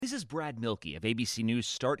This is Brad Milkey of ABC News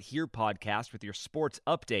Start Here podcast with your sports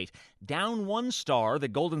update. Down one star, the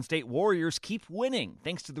Golden State Warriors keep winning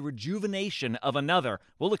thanks to the rejuvenation of another.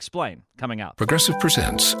 We'll explain coming up. Progressive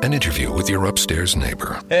presents an interview with your upstairs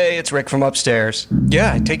neighbor. Hey, it's Rick from upstairs.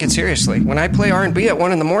 Yeah, I take it seriously. When I play R&B at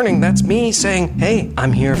 1 a.m, that's me saying, hey,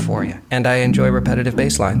 I'm here for you. And I enjoy repetitive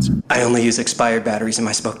bass lines. I only use expired batteries in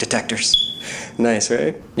my smoke detectors. Nice,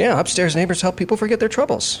 right? Yeah, upstairs neighbors help people forget their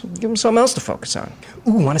troubles. Give them something else to focus on.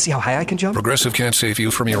 Ooh, want to see how high I can jump? Progressive can't save you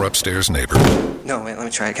from your upstairs neighbor. No, wait, let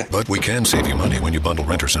me try again. But we can save you money when you bundle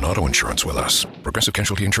renters and auto insurance with us. Progressive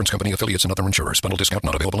Casualty Insurance Company, affiliates, and other insurers. Bundle discount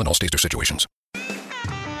not available in all states or situations.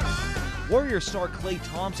 Warriors star Klay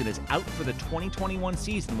Thompson is out for the 2021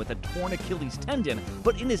 season with a torn Achilles tendon,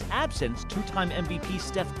 but in his absence, two-time MVP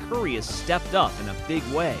Steph Curry has stepped up in a big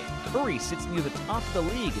way. Curry sits near the top of the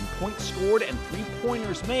league in points scored and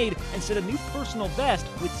three-pointers made and set a new personal best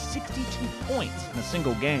with 62 points in a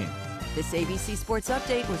single game. This ABC Sports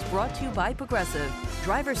Update was brought to you by Progressive.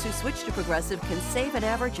 Drivers who switch to Progressive can save an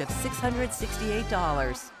average of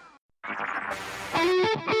 $668.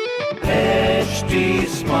 HD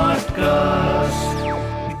Smartcast.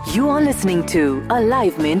 You are listening to a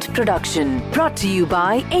Live Mint production brought to you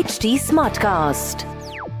by HD Smartcast.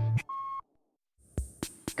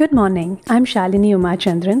 Good morning, I'm Shalini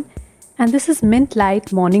Umachandran, and this is Mint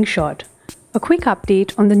Light Morning Short, a quick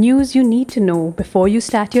update on the news you need to know before you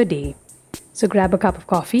start your day. So grab a cup of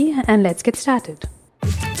coffee and let's get started.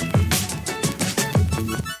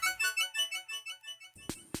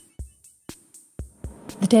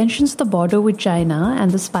 The tensions at the border with China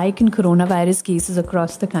and the spike in coronavirus cases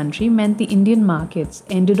across the country meant the Indian markets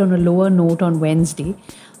ended on a lower note on Wednesday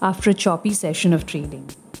after a choppy session of trading.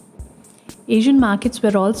 Asian markets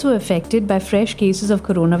were also affected by fresh cases of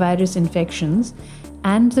coronavirus infections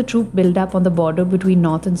and the troop buildup on the border between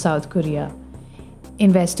North and South Korea.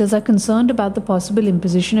 Investors are concerned about the possible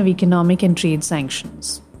imposition of economic and trade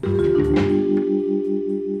sanctions.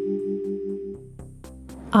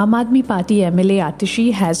 Aam Aadmi Party MLA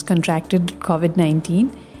Atishi has contracted COVID-19.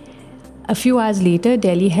 A few hours later,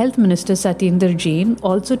 Delhi Health Minister Satyendra Jain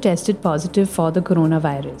also tested positive for the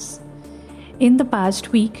coronavirus. In the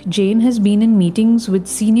past week, Jain has been in meetings with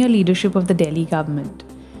senior leadership of the Delhi government.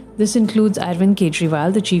 This includes Arvind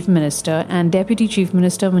Kejriwal, the Chief Minister, and Deputy Chief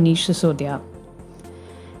Minister Manish Sisodia.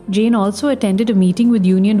 Jain also attended a meeting with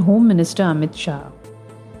Union Home Minister Amit Shah.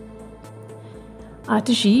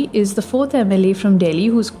 Atishi is the fourth MLA from Delhi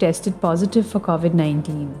who's tested positive for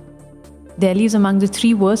COVID-19. Delhi is among the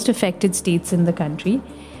three worst affected states in the country,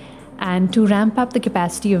 and to ramp up the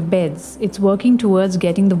capacity of beds, it's working towards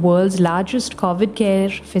getting the world's largest COVID care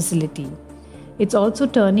facility. It's also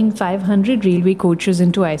turning 500 railway coaches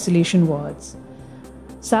into isolation wards.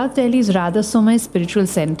 South Delhi's Radha Somai Spiritual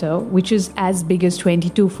Center, which is as big as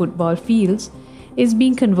 22 football fields, is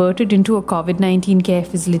being converted into a COVID-19 care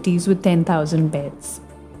facilities with 10,000 beds.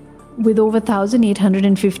 With over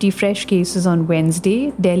 1,850 fresh cases on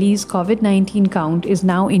Wednesday, Delhi's COVID-19 count is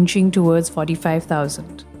now inching towards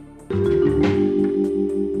 45,000.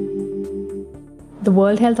 The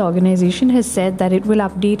World Health Organization has said that it will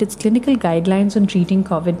update its clinical guidelines on treating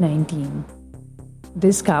COVID-19.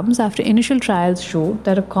 This comes after initial trials showed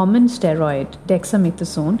that a common steroid,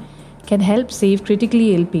 dexamethasone, can help save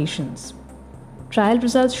critically ill patients. Trial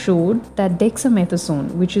results showed that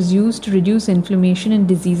dexamethasone, which is used to reduce inflammation in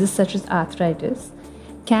diseases such as arthritis,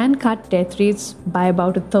 can cut death rates by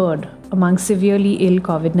about a third among severely ill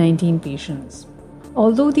COVID-19 patients.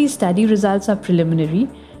 Although these study results are preliminary,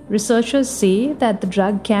 researchers say that the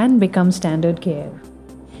drug can become standard care.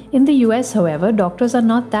 In the US, however, doctors are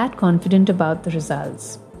not that confident about the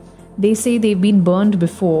results. They say they've been burned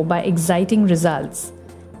before by exciting results,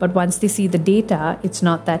 but once they see the data, it's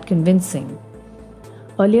not that convincing.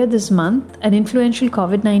 Earlier this month, an influential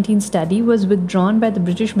COVID-19 study was withdrawn by the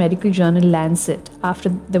British medical journal Lancet after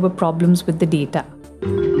there were problems with the data.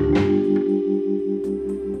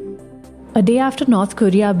 A day after North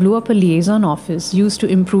Korea blew up a liaison office used to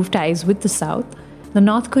improve ties with the South, the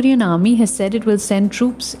North Korean army has said it will send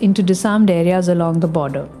troops into disarmed areas along the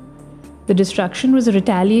border. The destruction was a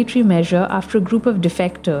retaliatory measure after a group of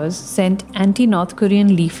defectors sent anti-North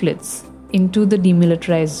Korean leaflets into the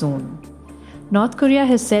demilitarized zone. North Korea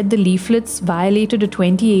has said the leaflets violated a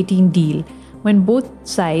 2018 deal when both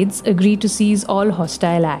sides agreed to seize all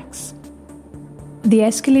hostile acts. The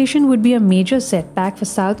escalation would be a major setback for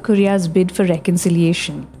South Korea's bid for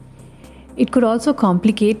reconciliation. It could also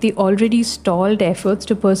complicate the already stalled efforts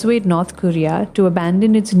to persuade North Korea to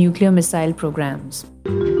abandon its nuclear missile programs.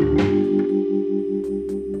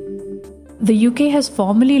 The UK has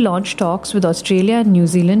formally launched talks with Australia and New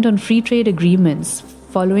Zealand on free trade agreements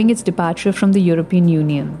following its departure from the European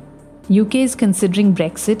Union. UK is considering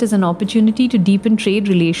Brexit as an opportunity to deepen trade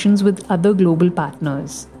relations with other global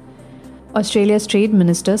partners. Australia's Trade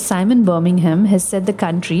Minister Simon Birmingham has said the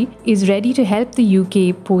country is ready to help the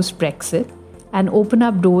UK post-Brexit and open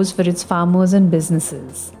up doors for its farmers and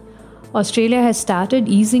businesses. Australia has started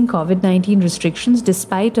easing COVID-19 restrictions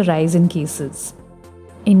despite a rise in cases.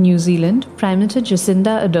 In New Zealand, Prime Minister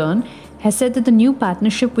Jacinda Ardern has said that the new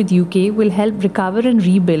partnership with UK will help recover and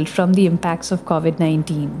rebuild from the impacts of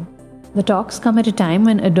COVID-19. The talks come at a time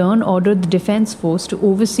when Ardern ordered the Defence Force to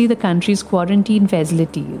oversee the country's quarantine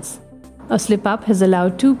facilities. A slip-up has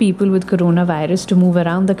allowed 2 people with coronavirus to move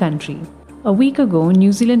around the country. A week ago,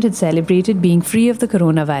 New Zealand had celebrated being free of the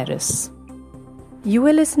coronavirus. You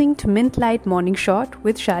were listening to Mint Light Morning Shot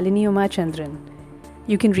with Shalini Umachandran.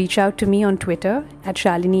 You can reach out to me on Twitter at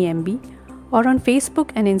ShaliniMB or on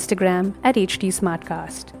Facebook and Instagram at HT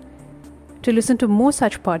Smartcast. To listen to more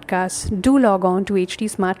such podcasts, do log on to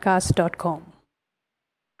htsmartcast.com.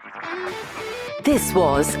 This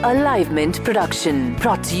was a Live Mint production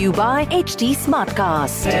brought to you by HT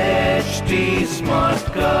Smartcast. HT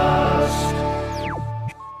Smartcast.